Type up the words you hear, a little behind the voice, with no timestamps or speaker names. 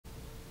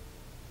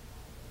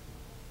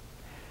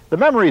The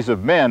memories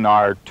of men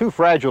are too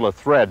fragile a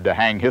thread to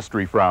hang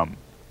history from.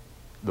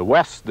 The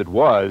West that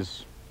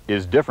was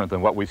is different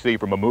than what we see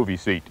from a movie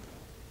seat.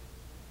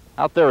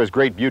 Out there is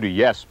great beauty,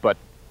 yes, but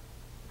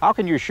how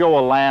can you show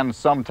a land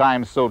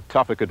sometimes so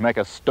tough it could make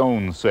a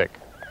stone sick?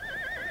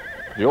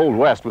 The Old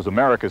West was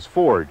America's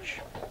forge,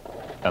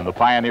 and the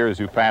pioneers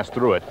who passed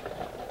through it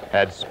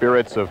had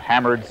spirits of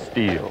hammered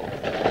steel.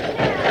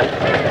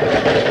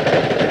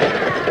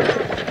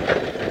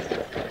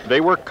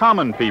 They were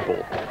common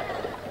people,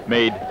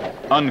 made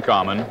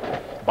uncommon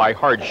by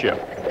hardship,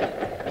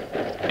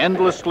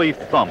 endlessly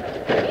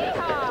thumped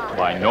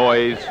by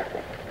noise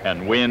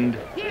and wind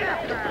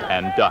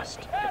and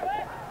dust.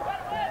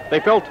 They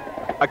felt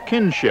a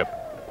kinship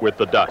with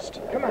the dust.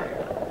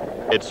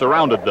 It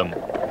surrounded them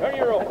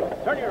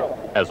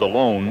as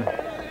alone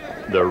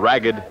the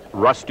ragged,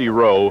 rusty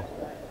row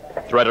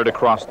threaded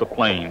across the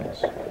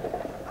plains.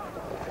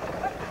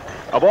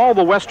 Of all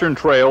the western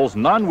trails,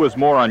 none was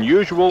more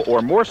unusual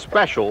or more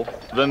special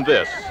than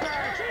this.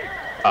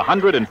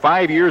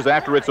 105 years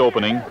after its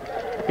opening,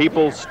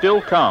 people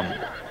still come.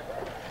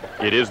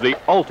 It is the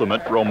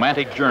ultimate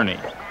romantic journey.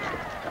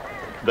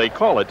 They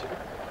call it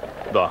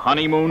the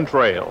Honeymoon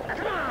Trail.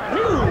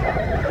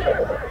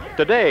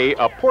 Today,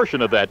 a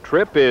portion of that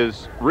trip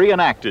is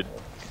reenacted,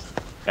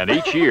 and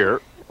each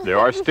year there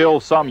are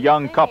still some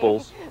young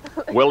couples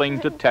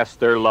willing to test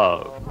their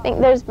love. I think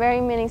there's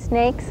very many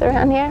snakes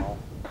around here.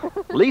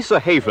 Lisa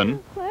Hafen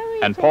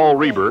and Paul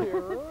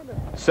Reber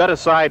set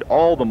aside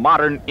all the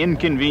modern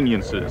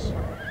inconveniences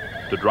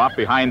to drop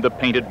behind the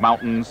painted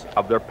mountains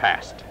of their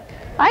past.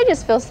 I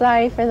just feel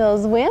sorry for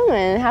those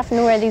women having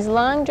to wear these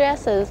long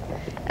dresses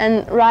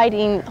and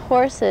riding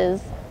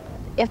horses.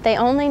 If they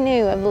only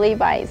knew of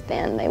Levi's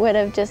then, they would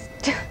have just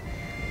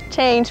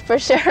changed for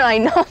sure. I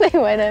know they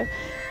would have.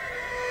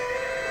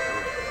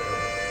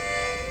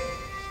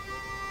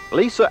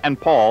 Lisa and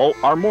Paul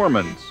are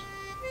Mormons.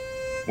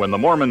 When the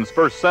Mormons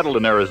first settled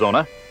in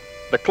Arizona,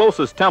 the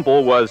closest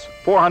temple was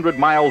 400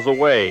 miles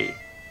away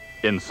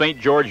in St.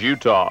 George,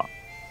 Utah.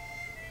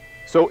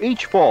 So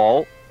each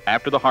fall,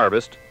 after the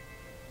harvest,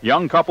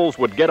 young couples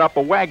would get up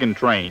a wagon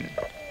train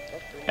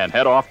and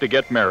head off to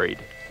get married.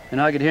 And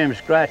I could hear him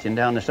scratching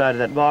down the side of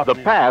that box. The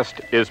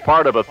past is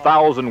part of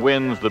 1,000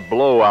 winds that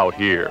blow out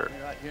here.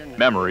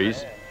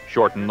 Memories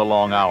shorten the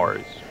long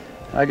hours.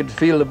 I could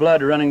feel the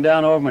blood running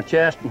down over my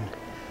chest, and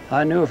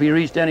I knew if he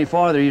reached any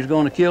farther, he was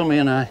going to kill me,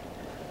 and I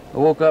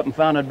woke up and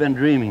found I'd been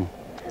dreaming.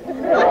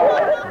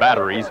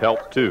 Batteries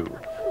helped too.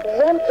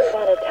 Once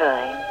upon a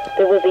time,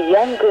 there was a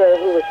young girl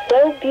who was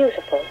so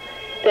beautiful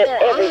that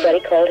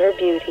everybody called her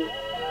Beauty.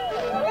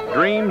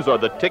 Dreams are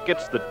the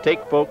tickets that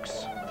take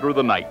folks through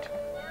the night.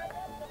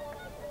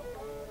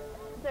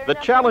 The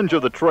challenge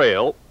of the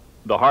trail,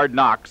 the hard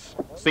knocks,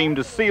 seem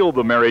to seal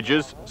the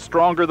marriages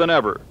stronger than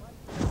ever.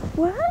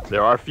 What?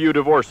 There are few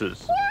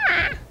divorces.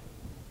 Yeah.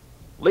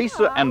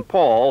 Lisa and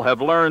Paul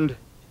have learned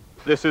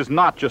this is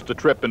not just a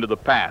trip into the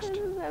past.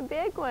 This is a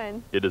big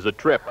one. It is a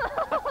trip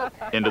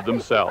into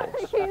themselves.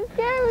 You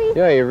scare me.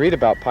 Yeah, you read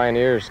about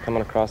pioneers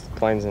coming across the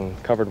plains in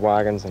covered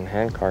wagons and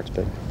hand carts,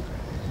 but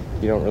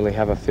you don't really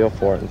have a feel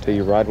for it until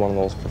you ride one of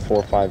those for 4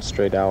 or 5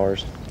 straight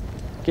hours.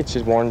 Gets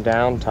you worn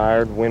down,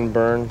 tired,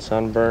 windburn,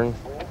 sunburn,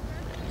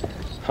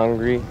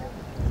 hungry.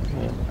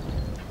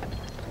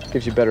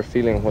 Gives you a better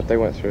feeling of what they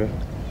went through.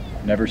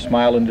 Never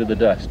smile into the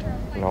dust.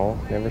 No,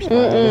 never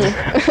smile.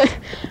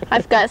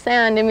 I've got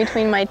sand in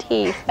between my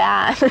teeth,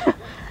 bad.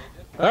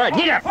 All right,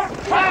 get up!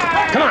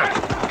 Come on!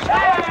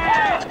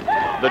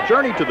 The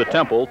journey to the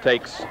temple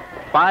takes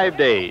 5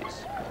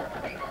 days,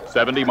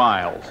 70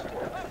 miles,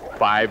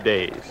 5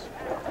 days.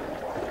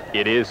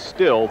 It is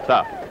still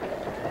tough.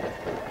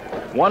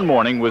 One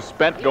morning was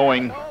spent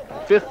going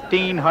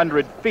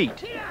 1,500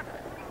 feet,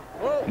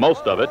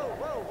 most of it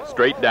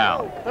straight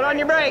down. Put on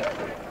your brake!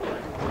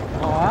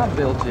 Oh, I'll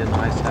build you a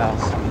nice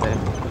house someday.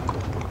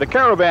 The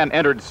caravan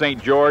entered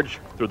St. George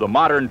through the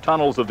modern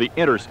tunnels of the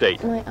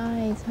interstate, My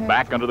eyes hurt.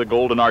 back under the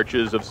golden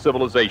arches of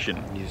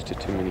civilization. Used to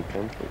too many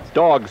comforts.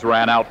 Dogs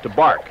ran out to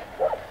bark,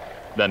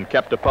 then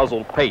kept a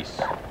puzzled pace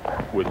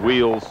with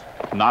wheels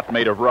not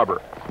made of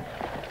rubber.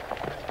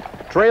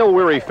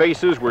 Trail-weary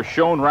faces were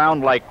shown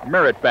round like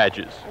merit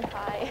badges,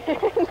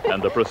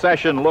 and the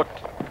procession looked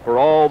for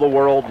all the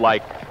world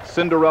like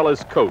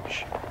Cinderella's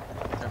coach.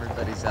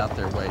 Everybody's out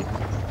there waiting.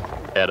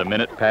 At a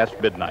minute past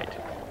midnight.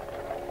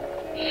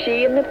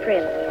 She and the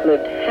prince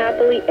lived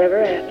happily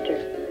ever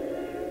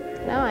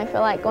after. Now I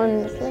feel like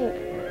going to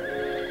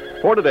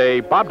sleep. For today,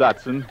 Bob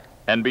Dotson,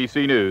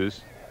 NBC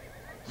News,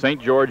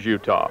 St. George,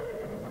 Utah.